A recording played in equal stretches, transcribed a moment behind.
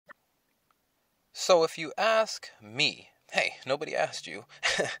So if you ask me, hey, nobody asked you.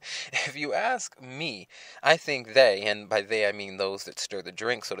 If you ask me, I think they, and by they I mean those that stir the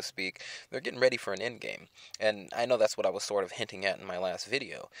drink, so to speak, they're getting ready for an endgame. And I know that's what I was sort of hinting at in my last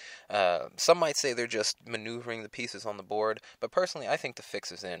video. Some might say they're just maneuvering the pieces on the board, but personally I think the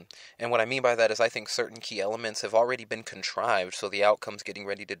fix is in. And what I mean by that is I think certain key elements have already been contrived, so the outcomes getting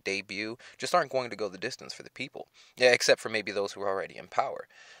ready to debut just aren't going to go the distance for the people. Yeah, except for maybe those who are already in power.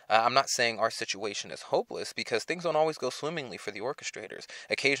 I'm not saying our situation is hopeless because things don't always go swimmingly for the orchestrators.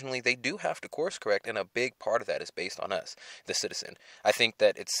 Occasionally, they do have to course correct, and a big part of that is based on us, the citizen. I think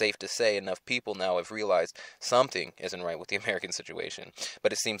that it's safe to say enough people now have realized something isn't right with the American situation.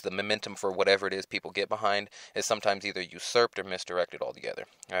 But it seems the momentum for whatever it is people get behind is sometimes either usurped or misdirected altogether.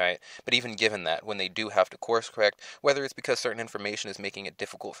 All right. But even given that, when they do have to course correct, whether it's because certain information is making it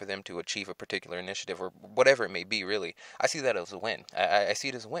difficult for them to achieve a particular initiative or whatever it may be, really, I see that as a win. I see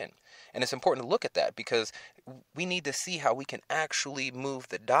it as a win. And it's important to look at that because we need to see how we can actually move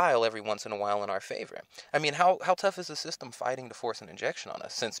the dial every once in a while in our favor. I mean, how tough is the system fighting to force an injection on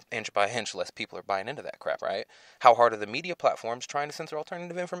us, since inch by inch less people are buying into that crap, right? How hard are the media platforms trying to censor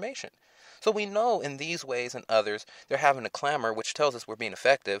alternative information? So we know in these ways and others, they're having a clamor, which tells us we're being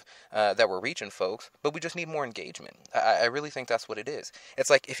effective, that we're reaching folks, but we just need more engagement. I really think that's what it is. It's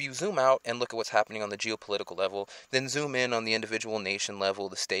like if you zoom out and look at what's happening on the geopolitical level, then zoom in on the individual nation level,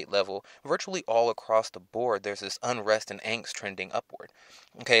 the state level, virtually all across the board, there's this unrest and angst trending upward.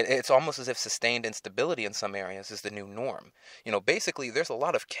 Okay, it's almost as if sustained instability in some areas is the new norm. Basically, there's a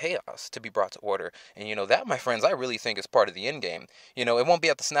lot of chaos to be brought to order, and that, my friends, I really think is part of the end game. It won't be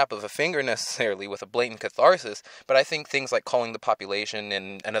at the snap of a finger necessarily with a blatant catharsis, but I think things like calling the population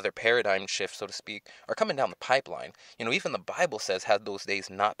and another paradigm shift, so to speak, are coming down the pipeline. Even the Bible says, had those days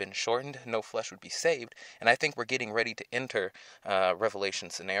not been shortened, no flesh would be saved, and I think we're getting ready to enter Revelation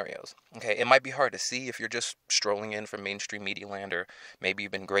scenarios. Okay, it might be hard to see if you're just strolling in from mainstream media land, or maybe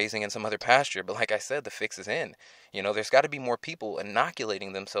you've been grazing in some other pasture, but like I said, the fix is in. There's got to be more people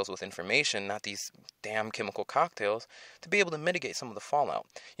inoculating themselves with information, not these damn chemical cocktails, to be able to mitigate some of the fallout.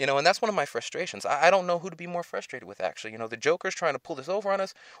 And that's one of my frustrations. I don't know who to be more frustrated with, actually. The Joker's trying to pull this over on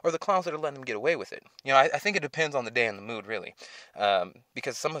us, or the clowns that are letting him get away with it. I think it depends on the day and the mood, really,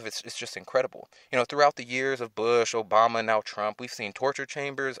 because some of it's just incredible. Throughout the years of Bush, Obama, now Trump, we've seen torture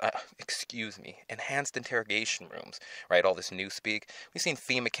chambers, enhanced interrogation rooms, right, all this newspeak. We've seen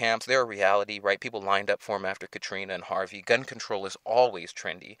FEMA camps, they're a reality, right, people lined up for them after Katrina and Harvey. Gun control is always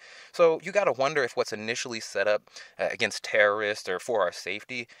trendy. So you got to wonder if what's initially set up against terrorists or for our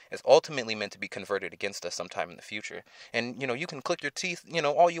safety is ultimately meant to be converted against us sometime in the future. And, you can click your teeth,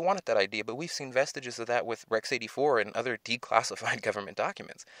 all you want at that idea, but we've seen vestiges of that with Rex 84 and other declassified government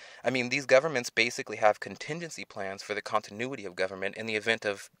documents. I mean, these governments basically have contingency plans for the continuity of government in the event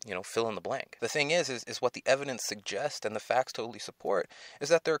of, fill in the blank. The thing is what the evidence suggests and the facts totally support is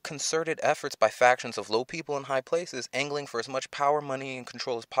that there are concerted efforts by factions of low people in high places angling for as much power, money, and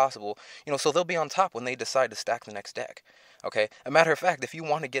control as possible, so they'll be on top when they decide to stack the next deck. Okay, a matter of fact, if you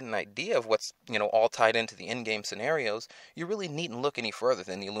want to get an idea of what's, all tied into the in-game scenarios, you really needn't look any further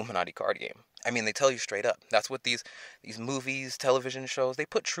than the Illuminati card game. I mean, they tell you straight up. That's what these movies, television shows, they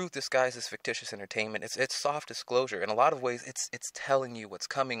put truth disguised as fictitious entertainment. It's soft disclosure. In a lot of ways, it's telling you what's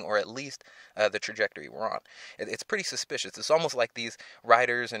coming, or at least the trajectory we're on. It's pretty suspicious. It's almost like these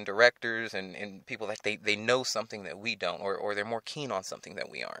writers and directors and people that they know something that we don't, or they're more keen on something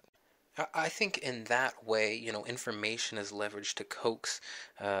that we aren't. I think in that way, information is leveraged to coax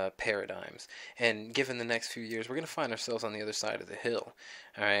paradigms. And given the next few years, we're going to find ourselves on the other side of the hill.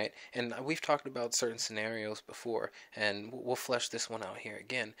 All right. And we've talked about certain scenarios before, and we'll flesh this one out here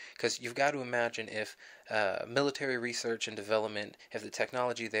again, because you've got to imagine if military research and development, if the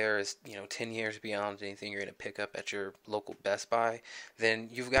technology there is, 10 years beyond anything you're going to pick up at your local Best Buy, then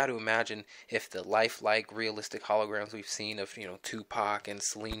you've got to imagine if the lifelike, realistic holograms we've seen of, Tupac and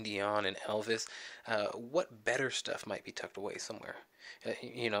Celine Dion and Elvis, what better stuff might be tucked away somewhere?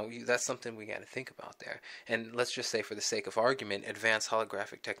 That's something we got to think about there. And let's just say, for the sake of argument, advanced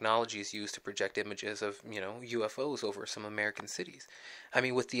holographic technology is used to project images of, UFOs over some American cities. I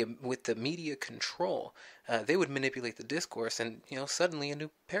mean, with the media control, they would manipulate the discourse, and suddenly a new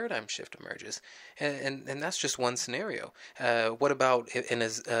paradigm shift emerges. And that's just one scenario. What about in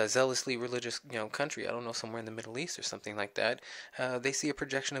a zealously religious country? I don't know, somewhere in the Middle East or something like that. They see a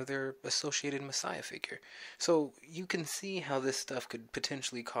projection of their associated Messiah figure. So you can see how this stuff could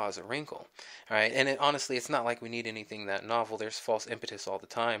potentially cause a wrinkle. All right, and honestly, it's not like we need anything that novel. There's false impetus all the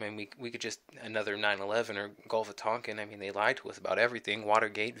time, and we could just another 9/11 or Gulf of Tonkin. I mean, they lied to us about everything.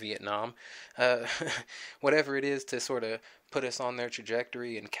 Watergate, Vietnam, uh, whatever it is to sort of put us on their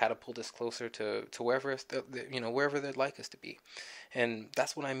trajectory and catapult us closer to wherever wherever they'd like us to be. And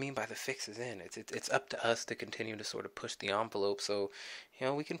that's what I mean by the fix is in. It's up to us to continue to sort of push the envelope, so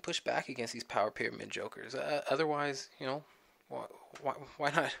we can push back against these power pyramid jokers. Otherwise, why, why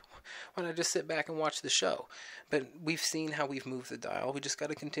not just sit back and watch the show? But we've seen how we've moved the dial. We just got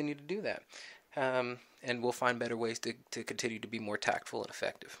to continue to do that, and we'll find better ways to continue to be more tactful and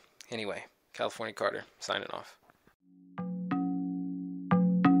effective. Anyway, California Carter signing off.